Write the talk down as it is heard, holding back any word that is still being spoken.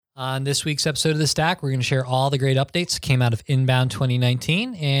On this week's episode of The Stack, we're going to share all the great updates that came out of Inbound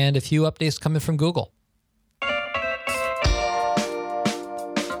 2019 and a few updates coming from Google.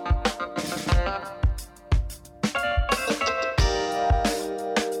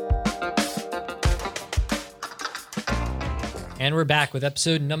 And we're back with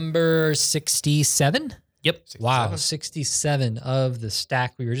episode number 67. Yep. 67. Wow, 67 of The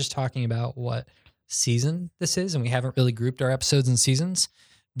Stack. We were just talking about what season this is, and we haven't really grouped our episodes in seasons,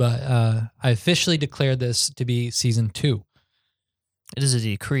 but I officially declared this to be season 2. It is a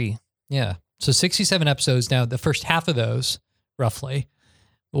decree. Yeah. So 67 episodes. Now, the first half of those, roughly,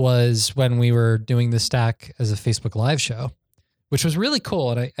 was when we were doing The Stack as a Facebook Live show, which was really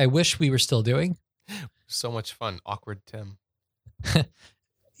cool, and I wish we were still doing. So much fun. Awkward Tim.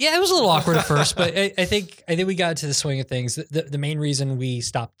 Yeah, it was a little awkward at first, but I think we got into the swing of things. The main reason we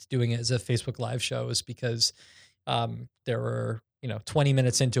stopped doing it as a Facebook Live show is because there were, 20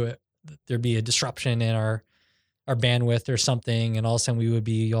 minutes into it, there'd be a disruption in our bandwidth or something, and all of a sudden we would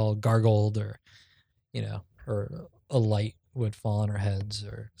be all gargled, or or a light would fall on our heads,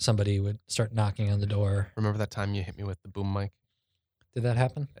 or somebody would start knocking on the door. Remember that time you hit me with the boom mic? Did that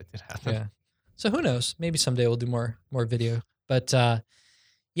happen? It did happen. Yeah. So who knows? Maybe someday we'll do more video. But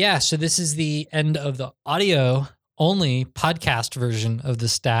yeah, so this is the end of the audio-only podcast version of The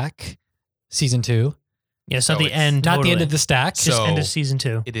Stack, Season 2. Yeah, So not the it's end. Not totally. the end of The Stack, Just So- end of season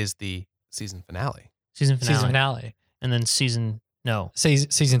 2. It is the season finale. Season finale. season finale. And then season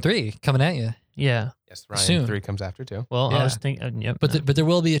 3 coming at you. Yeah. Yes, Ryan Soon. 3 comes after too. Well, Yeah. I was thinking, yep. But but there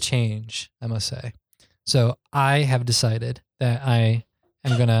will be a change, I must say. So I have decided that I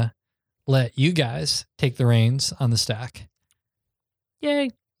am going to let you guys take the reins on The Stack. Yay.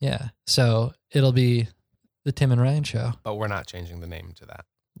 Yeah. So it'll be the Tim and Ryan show. But we're not changing the name to that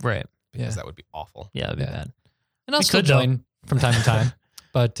Right. because Yeah. that would be awful. Yeah, that'd be Yeah. bad. And I'll We still could, though. join from time to time.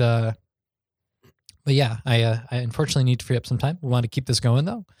 But yeah, I unfortunately need to free up some time. We want to keep this going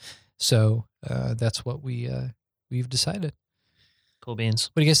though. So that's what we've decided. Cool beans.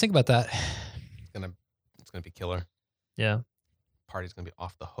 What do you guys think about that? It's gonna be killer. Yeah. Party's gonna be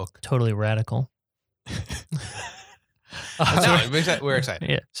off the hook. Totally radical. No, we're excited.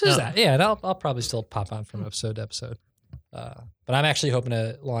 Yeah. So is No. that. Yeah, and I'll probably still pop on from episode to episode. But I'm actually hoping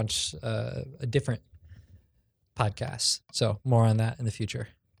to launch a different podcast. So more on that in the future.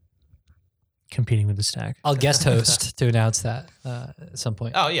 Competing with The Stack. I'll guest host to announce that at some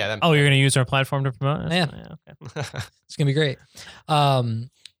point. Oh yeah. Oh, you're going to use our platform to promote it? Yeah. Okay. It's going to be great.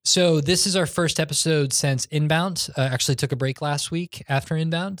 So this is our first episode since Inbound. Actually took a break last week after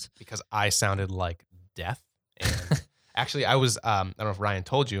Inbound. Because I sounded like death. And actually, I was. I don't know if Ryan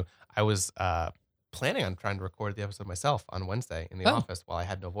told you. I was planning on trying to record the episode myself on Wednesday in the Oh. office while I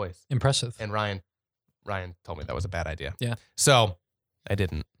had no voice. Impressive. And Ryan told me that was a bad idea. Yeah. So I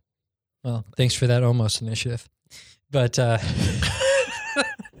didn't. Well, thanks for that almost initiative. But no.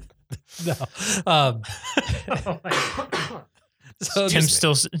 So Tim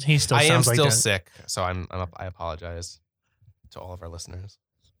Excuse still I am sounds like still that. sick, so I apologize to all of our listeners.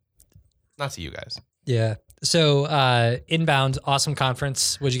 Not to you guys. yeah. So Inbound, awesome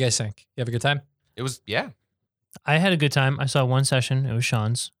conference. What'd you guys think? You have a good time? It was yeah. I had a good time. I saw one session. It was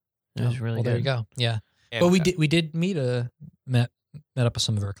Sean's. It was really well, good. there you go. Yeah. And, But we did met up with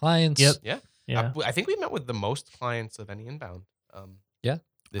some of our clients. Yep. Yeah. Yeah. I think we met with the most clients of any Inbound. Yeah.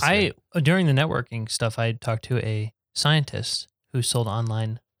 This year. During the networking stuff, I talked to a scientist who sold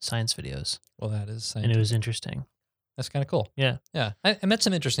online science videos, Well, that is and it was interesting. that's kind of cool. Yeah. Yeah. I met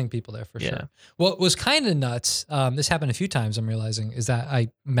some interesting people there for Yeah. sure. What was kind of nuts, this happened a few times, I'm realizing, is that I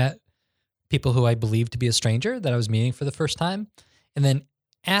met people who I believed to be a stranger that I was meeting for the first time. And then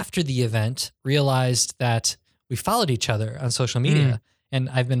after the event, realized that we followed each other on social media. And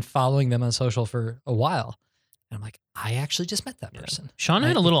I've been following them on social for a while. And I'm like, I actually just met that Yeah. person. Sean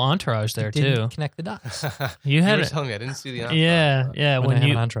had a little entourage there Didn't too. connect the dots. You had were it. telling me I didn't see the Yeah, yeah. when I When have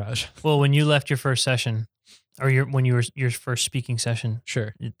you an entourage. when you left your first session, or when you were your first speaking session,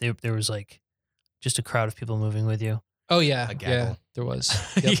 Sure. there was like just a crowd of people moving with you. Oh yeah. A gaggle. Yeah, there was.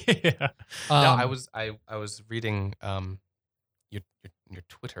 Yep. Yeah. No, Um, I was reading your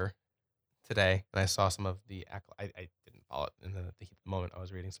Twitter today, and I saw some of the I didn't follow it in the heat of the moment. I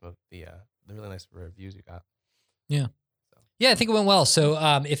was reading some of the really nice reviews you got. Yeah, I think it went well. So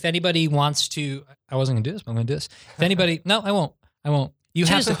if anybody wants to, I wasn't gonna do this, but I'm gonna do this. If anybody, no, I won't. You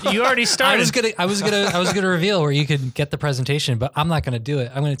have to. You already started. I was gonna reveal where you could get the presentation, but I'm not gonna do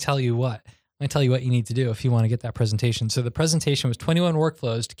it. I'm gonna tell you what. I'm gonna tell you what you need to do if you want to get that presentation. So the presentation was 21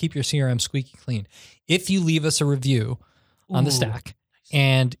 workflows to keep your CRM squeaky clean. If you leave us a review on the Ooh. Stack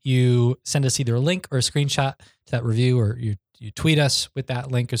and you send us either a link or a screenshot to that review, or you you tweet us with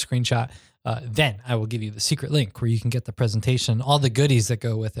that link or screenshot. Then I will give you the secret link where you can get the presentation, all the goodies that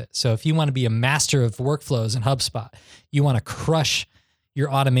go with it. So if you want to be a master of workflows in HubSpot, you want to crush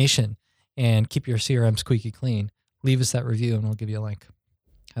your automation and keep your CRM squeaky clean, leave us that review and we'll give you a link.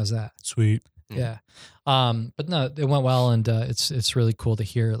 How's that? Sweet. Yeah. But no, it went well, and it's really cool to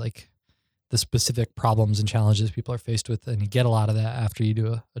hear like the specific problems and challenges people are faced with, and you get a lot of that after you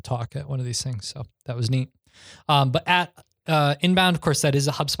do a talk at one of these things. So that was neat. But at Inbound, of course, that is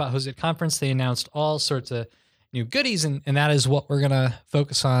a HubSpot hosted conference. They announced all sorts of new goodies, and that is what we're going to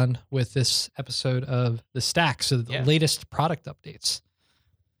focus on with this episode of The Stack. So the latest product updates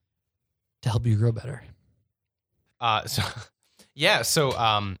to help you grow better. So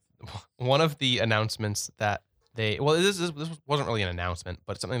one of the announcements that this wasn't really an announcement,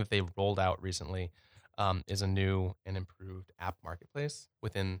 but something that they rolled out recently is a new and improved app marketplace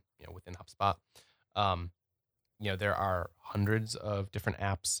within HubSpot. There are hundreds of different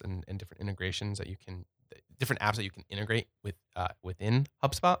apps and different integrations different apps that you can integrate within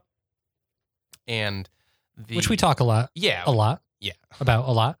HubSpot. And which we talk a lot. Yeah. About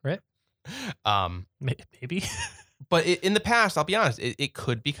a lot, right? Maybe. But in the past, I'll be honest, it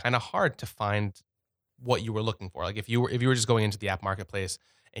could be kind of hard to find what you were looking for. Like if you were just going into the app marketplace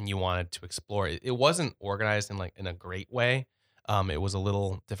and you wanted to explore it, it wasn't organized in a great way. It was a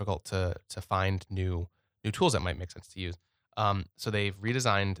little difficult to find new tools that might make sense to use. So they've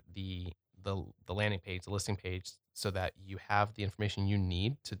redesigned the landing page, the listing page, so that you have the information you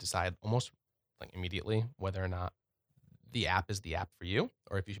need to decide almost like immediately whether or not the app is the app for you,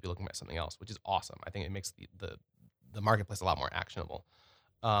 or if you should be looking at something else, which is awesome. I think it makes the marketplace a lot more actionable.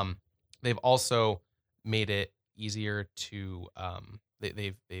 They've also made it easier to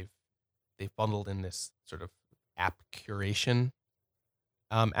they've bundled in this sort of app curation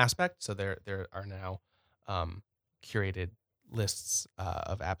aspect. So there are now curated lists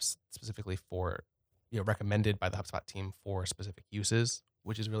of apps specifically for recommended by the HubSpot team for specific uses,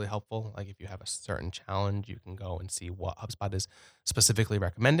 which is really helpful. Like if you have a certain challenge, you can go and see what HubSpot is specifically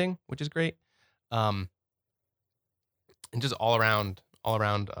recommending, which is great. And just all around,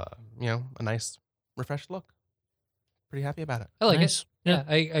 a nice refreshed look. Pretty happy about it. I like Nice. it. Yeah,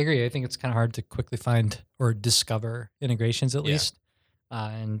 I agree. I think it's kind of hard to quickly find or discover integrations at least.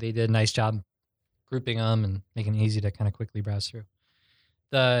 And they did a nice job grouping them and making it easy to kind of quickly browse through.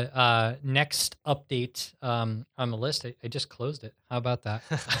 The next update on the list, I just closed it. How about that?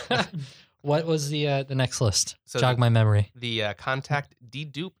 What was the next list? So Jog my memory. The contact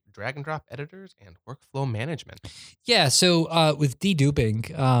dedupe drag and drop editors and workflow management. Yeah. So with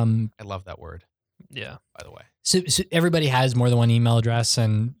deduping, I love that word. Yeah. By the way. So everybody has more than one email address,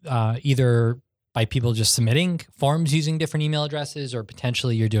 and either by people just submitting forms using different email addresses, or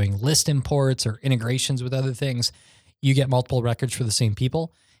potentially you're doing list imports or integrations with other things, you get multiple records for the same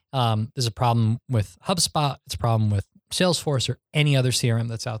people. There's a problem with HubSpot. It's a problem with Salesforce or any other CRM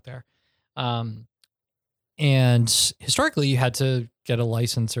that's out there. And historically, you had to get a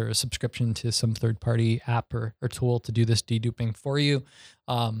license or a subscription to some third-party app or tool to do this deduping for you.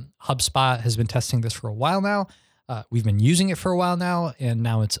 HubSpot has been testing this for a while now. We've been using it for a while now, and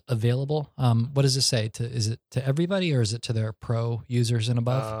now it's available. What does it say? Is it to everybody, or is it to their pro users and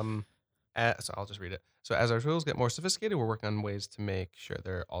above? So I'll just read it. So as our tools get more sophisticated, we're working on ways to make sure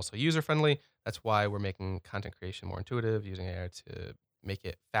they're also user-friendly. That's why we're making content creation more intuitive, using AI to make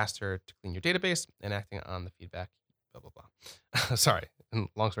it faster to clean your database and acting on the feedback, blah, blah, blah. Sorry. And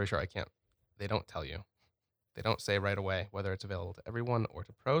long story short, they don't tell you. They don't say right away whether it's available to everyone or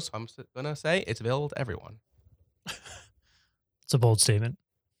to pros. So I'm going to say it's available to everyone. It's a bold statement,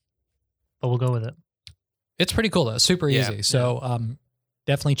 but we'll go with it. It's pretty cool though. Super easy. So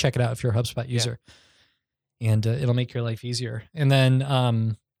definitely check it out if you're a HubSpot user, and it'll make your life easier. And then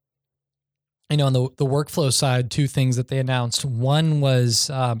I know on the workflow side, two things that they announced. One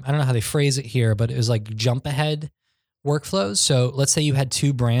was, I don't know how they phrase it here, but it was like jump ahead workflows. So let's say you had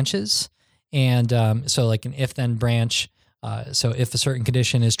two branches, and so like an if then branch. So if a certain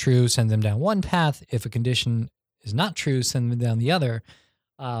condition is true, send them down one path. If a condition is not true, send them down the other.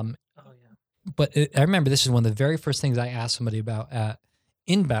 But I remember this is one of the very first things I asked somebody about at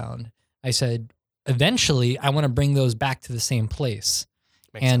Inbound. I said, eventually I want to bring those back to the same place.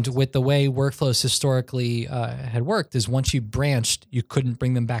 Makes sense. With the way workflows historically had worked is once you branched, you couldn't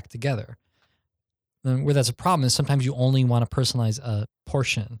bring them back together. And where that's a problem is sometimes you only want to personalize a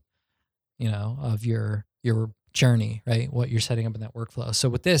portion, of your journey, right? What you're setting up in that workflow. So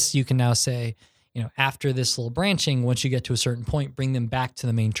with this, you can now say, after this little branching, once you get to a certain point, bring them back to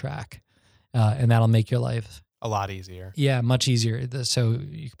the main track. And that'll make your life a lot easier. Yeah, much easier. So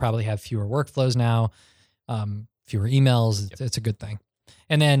you could probably have fewer workflows now, fewer emails. It's a good thing.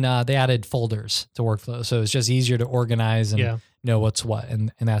 And then they added folders to workflow. So it's just easier to organize and know what's what.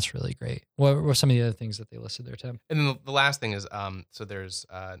 And that's really great. What were some of the other things that they listed there, Tim? And then the last thing is, so there's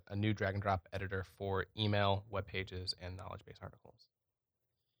a new drag and drop editor for email, web pages, and knowledge base articles.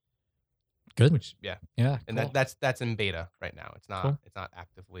 Good. Which, yeah. And cool. that's in beta right now. It's not it's not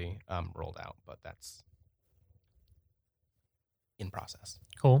actively rolled out, but that's in process.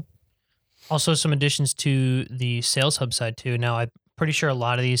 Cool. Also, some additions to the Sales Hub side too. Now, I'm pretty sure a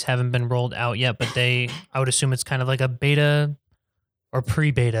lot of these haven't been rolled out yet, but I would assume it's kind of like a beta or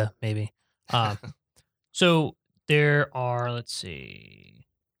pre-beta, maybe. So there are, let's see,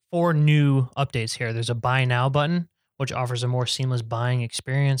 4 new updates here. There's a Buy Now button, which offers a more seamless buying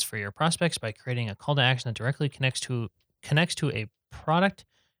experience for your prospects by creating a call to action that directly connects to a product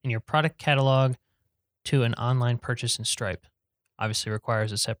in your product catalog to an online purchase in Stripe. Obviously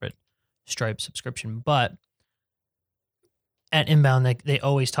requires a separate Stripe subscription, but at Inbound, they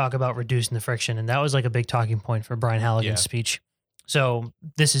always talk about reducing the friction, and that was like a big talking point for Brian Halligan's speech. So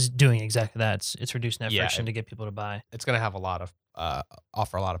this is doing exactly that. It's reducing that friction to get people to buy. It's going to have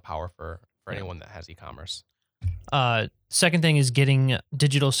offer a lot of power for anyone that has e-commerce. Second thing is getting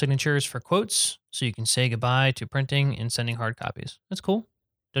digital signatures for quotes, so you can say goodbye to printing and sending hard copies. That's cool.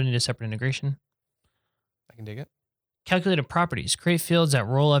 Don't need a separate integration. I can dig it. Calculated properties. Create fields that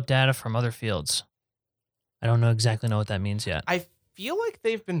roll up data from other fields. I don't exactly know what that means yet. I feel like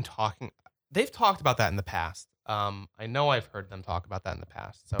they've talked about that in the past. I know I've heard them talk about that in the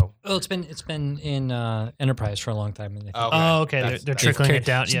past. So it's been in enterprise for a long time. And okay. They're trickling it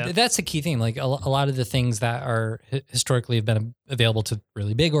down. Yeah, that's the key thing. Like a lot of the things that are historically have been available to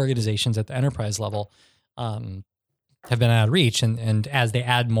really big organizations at the enterprise level have been out of reach. And as they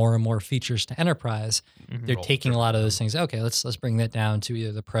add more and more features to enterprise, they're taking a lot of those things. Okay, let's bring that down to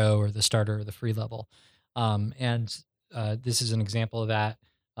either the pro or the starter or the free level. This is an example of that.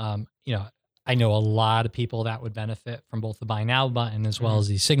 I know a lot of people that would benefit from both the Buy Now button as well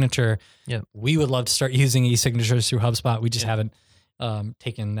as e-signature. Yep. We would love to start using e-signatures through HubSpot. We just haven't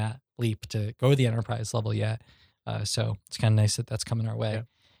taken that leap to go to the enterprise level yet. So it's kind of nice that that's coming our way. Yeah.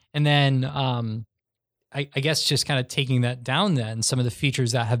 And then I guess just kind of taking that down then, some of the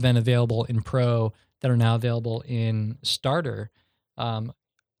features that have been available in Pro that are now available in Starter and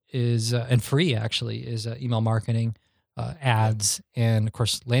free actually is email marketing, ads, and of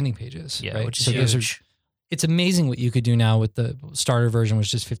course landing pages. Yeah, right? which is huge. It's amazing what you could do now with the starter version,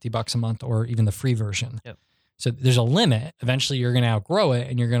 which is $50 a month, or even the free version. Yep. So there's a limit. Eventually, you're going to outgrow it,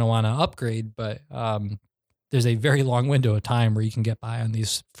 and you're going to want to upgrade. But there's a very long window of time where you can get by on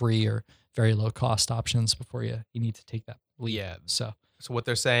these free or very low cost options before you need to take that leap. Yeah. So what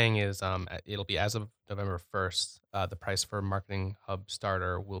they're saying is it'll be as of November 1st. The price for Marketing Hub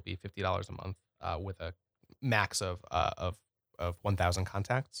Starter will be $50 a month with a max of 1,000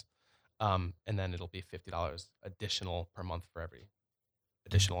 contacts. And then it'll be $50 additional per month for every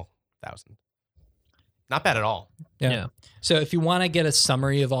additional 1,000. Not bad at all. Yeah. So if you want to get a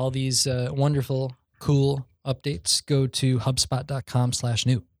summary of all these wonderful, cool updates, go to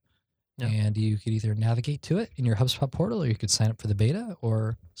HubSpot.com/new. Yeah. And you could either navigate to it in your HubSpot portal, or you could sign up for the beta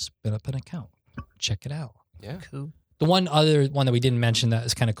or spin up an account. Check it out. Yeah. Cool. The one other one that we didn't mention that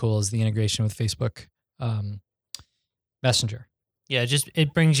is kind of cool is the integration with Facebook Messenger. Yeah,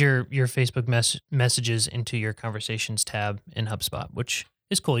 it brings your Facebook messages into your conversations tab in HubSpot, which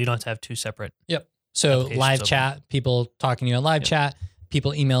is cool. You don't have to have 2 separate. Yep. So live open. chat, people talking to you on live chat,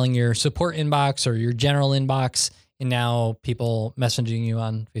 people emailing your support inbox or your general inbox, and now people messaging you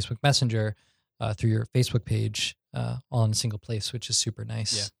on Facebook Messenger through your Facebook page all in a single place, which is super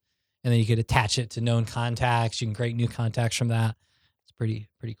nice. Yeah. And then you could attach it to known contacts. You can create new contacts from that. It's pretty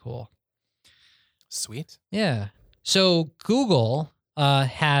cool. Sweet. Yeah. So Google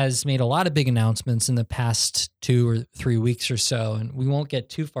has made a lot of big announcements in the past 2 or 3 weeks or so, and we won't get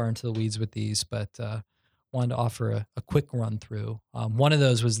too far into the weeds with these, but wanted to offer a quick run through. One of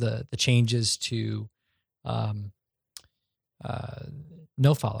those was the changes to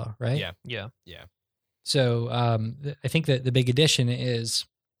nofollow, right? Yeah. So I think that the big addition is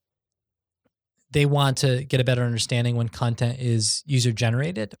they want to get a better understanding when content is user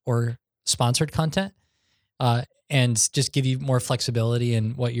generated or sponsored content, and just give you more flexibility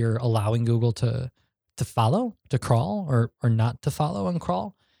in what you're allowing Google to follow, to crawl, or not to follow and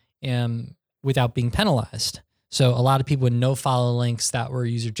crawl, without being penalized. So a lot of people would no follow links that were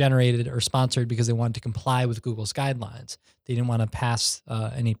user generated or sponsored because they wanted to comply with Google's guidelines. They didn't want to pass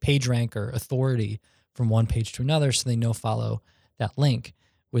any page rank or authority from one page to another, so they no follow that link.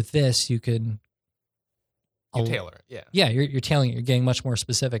 With this, you can You tailor it, yeah. Yeah, you're tailoring it. You're getting much more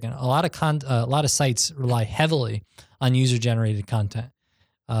specific, and a lot of sites rely heavily on user generated content.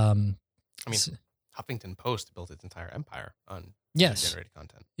 I mean, Huffington Post built its entire empire on yes, generated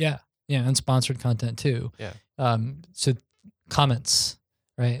content. Yeah, and sponsored content too. Yeah. So comments,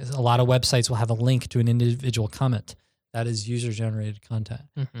 right? A lot of websites will have a link to an individual comment. That is user generated content.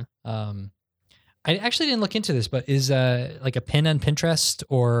 Mm-hmm. I actually didn't look into this, but is like a pin on Pinterest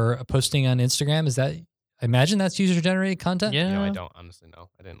or a posting on Instagram, is that, I imagine that's user generated content? Yeah. I don't honestly know.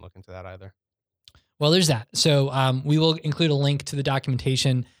 I didn't look into that either. Well, there's that. So we will include a link to the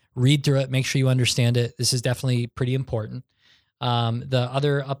documentation. Read through it. Make sure you understand it. This is definitely pretty important. The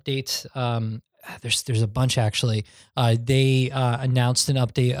other updates, there's a bunch actually. They announced an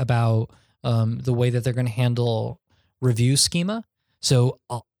update about the way that they're going to handle review schema. So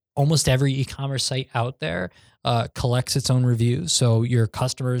almost every e-commerce site out there collects its own reviews. So your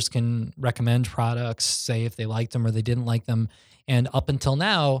customers can recommend products, say if they liked them or they didn't like them. And up until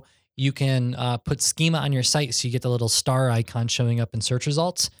now, you can put schema on your site so you get the little star icon showing up in search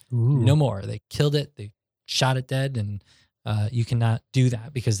results. Ooh. No more. They killed it. They shot it dead. And you cannot do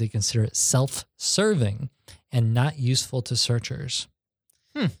that because they consider it self-serving and not useful to searchers.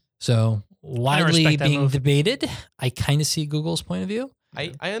 So widely being debated. I kind of see Google's point of view.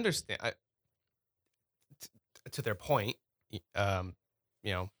 I understand. To their point,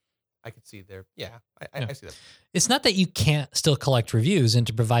 I could see their, I see that. It's not that you can't still collect reviews and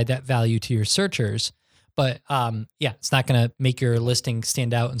to provide that value to your searchers, but it's not going to make your listing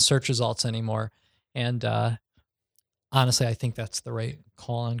stand out in search results anymore. And honestly, I think that's the right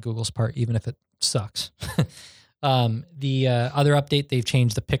call on Google's part, even if it sucks. The other update, they've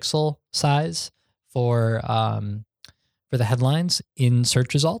changed the pixel size for the headlines in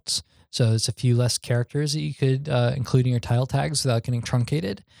search results. So it's a few less characters that you could include in your title tags without getting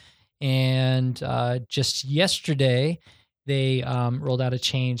truncated. And just yesterday, they rolled out a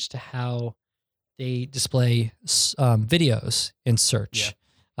change to how they display videos in search.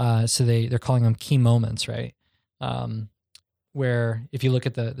 Yeah. So they're calling them key moments, right? Where if you look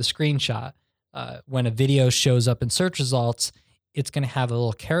at the screenshot, when a video shows up in search results, it's going to have a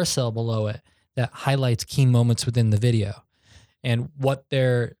little carousel below it that highlights key moments within the video. And what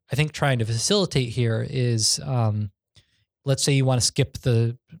they're, I think, trying to facilitate here is, let's say you want to skip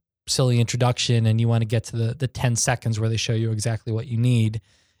the silly introduction and you want to get to the 10 seconds where they show you exactly what you need.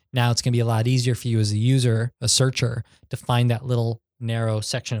 Now it's going to be a lot easier for you as a user, a searcher, to find that little narrow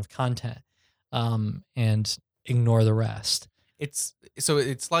section of content and ignore the rest. It's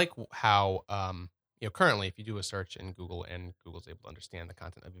like how, currently if you do a search in Google and Google's able to understand the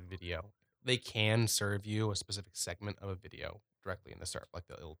content of a video, they can serve you a specific segment of a video directly in the SERP. Like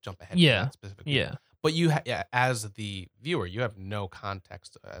it'll jump ahead to that specific video. Yeah. But you, as the viewer, you have no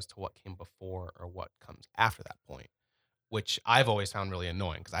context as to what came before or what comes after that point, which I've always found really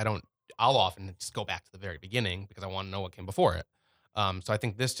annoying because I'll often just go back to the very beginning because I want to know what came before it. So I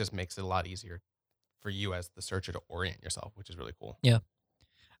think this just makes it a lot easier for you as the searcher to orient yourself, which is really cool. Yeah.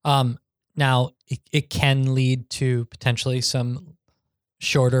 Now it can lead to potentially some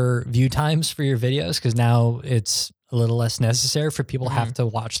shorter view times for your videos because now it's a little less necessary for people to have to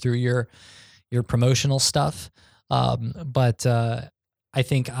watch through your promotional stuff. But I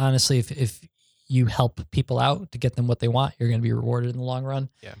think honestly, if you help people out to get them what they want, you're going to be rewarded in the long run.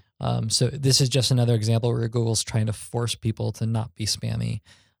 Yeah. So this is just another example where Google's trying to force people to not be spammy.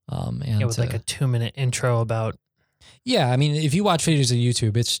 And with like a 2-minute intro about. Yeah, I mean, if you watch videos on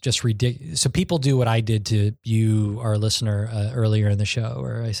YouTube, it's just ridiculous. So people do what I did to you, our listener, earlier in the show,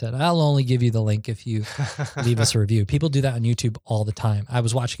 where I said, I'll only give you the link if you leave us a review. People do that on YouTube all the time. I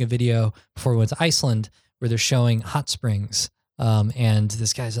was watching a video before we went to Iceland where they're showing hot springs. And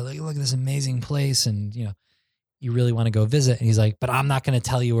this guy's like, look at this amazing place. And, you really want to go visit. And he's like, but I'm not going to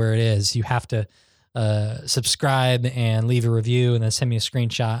tell you where it is. You have to subscribe and leave a review and then send me a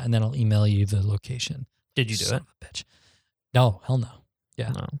screenshot and then I'll email you the location. Did you do Son of a bitch. No, hell no. Yeah.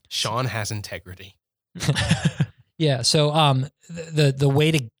 No. Sean has integrity. Yeah. So the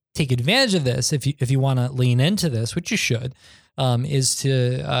way to take advantage of this, if you want to lean into this, which you should, is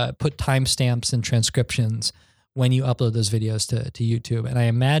to put timestamps and transcriptions when you upload those videos to YouTube. And I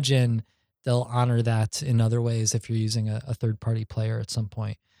imagine they'll honor that in other ways if you're using a third-party player at some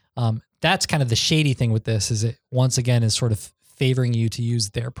point. That's kind of the shady thing with this, is it once again is sort of favoring you to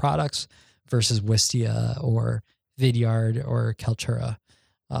use their products versus Wistia or Vidyard or Kaltura,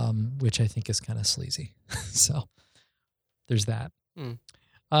 which I think is kind of sleazy. So there's that.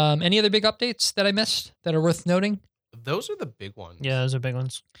 Any other big updates that I missed that are worth noting? Those are the big ones. Yeah, those are big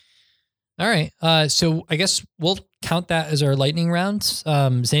ones. All right. So I guess we'll count that as our lightning rounds.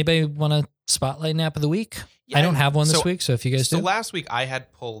 Does anybody want to spotlight an app of the week? I don't have one this so- week, so if you guys So do. last week I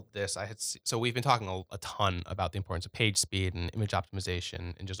had pulled this. So we've been talking a ton about the importance of page speed and image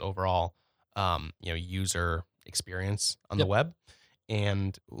optimization and just overall, user experience on the Yep. web.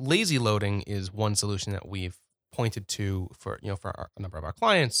 And lazy loading is one solution that we've pointed to for a number of our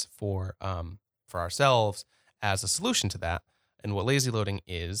clients, for ourselves as a solution to that. And what lazy loading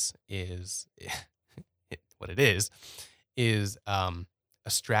is what it is a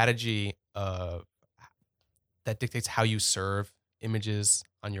strategy that dictates how you serve images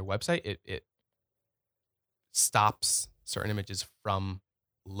on your website. It stops certain images from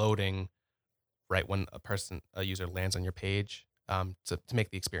loading right when a user lands on your page, to make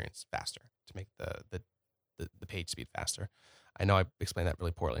the experience faster, to make the page speed faster. I know I explained that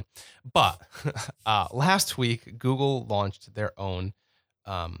really poorly, but last week Google launched their own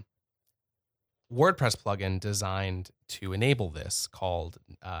WordPress plugin designed to enable this, called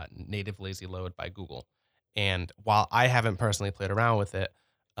Native Lazy Load by Google. And while I haven't personally played around with it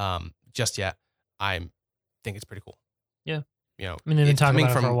just yet, I think it's pretty cool. Yeah. You know, I mean, they've been it's talking coming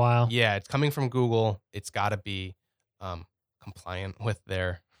about it for a while. Yeah, it's coming from Google. It's got to be compliant with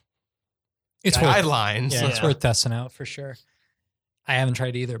their It's worth, guidelines. yeah, it's Yeah. worth testing out for sure. I haven't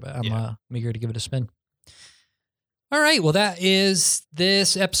tried either, but I'm eager to give it a spin. All right. Well, that is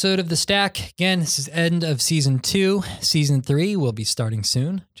this episode of The Stack. Again, this is end of season 2. Season 3 will be starting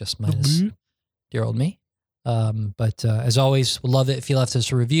soon, just minus dear old me. But as always, we'll love it if you left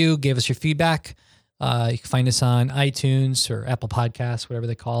us a review, gave us your feedback. You can find us on iTunes or Apple Podcasts, whatever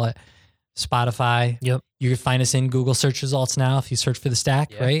they call it, Spotify. Yep. You can find us in Google search results now if you search for The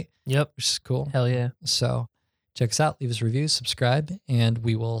Stack, Yeah. right? Yep. Which is cool. Hell yeah. So check us out, leave us reviews, subscribe, and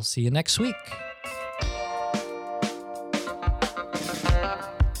we will see you next week.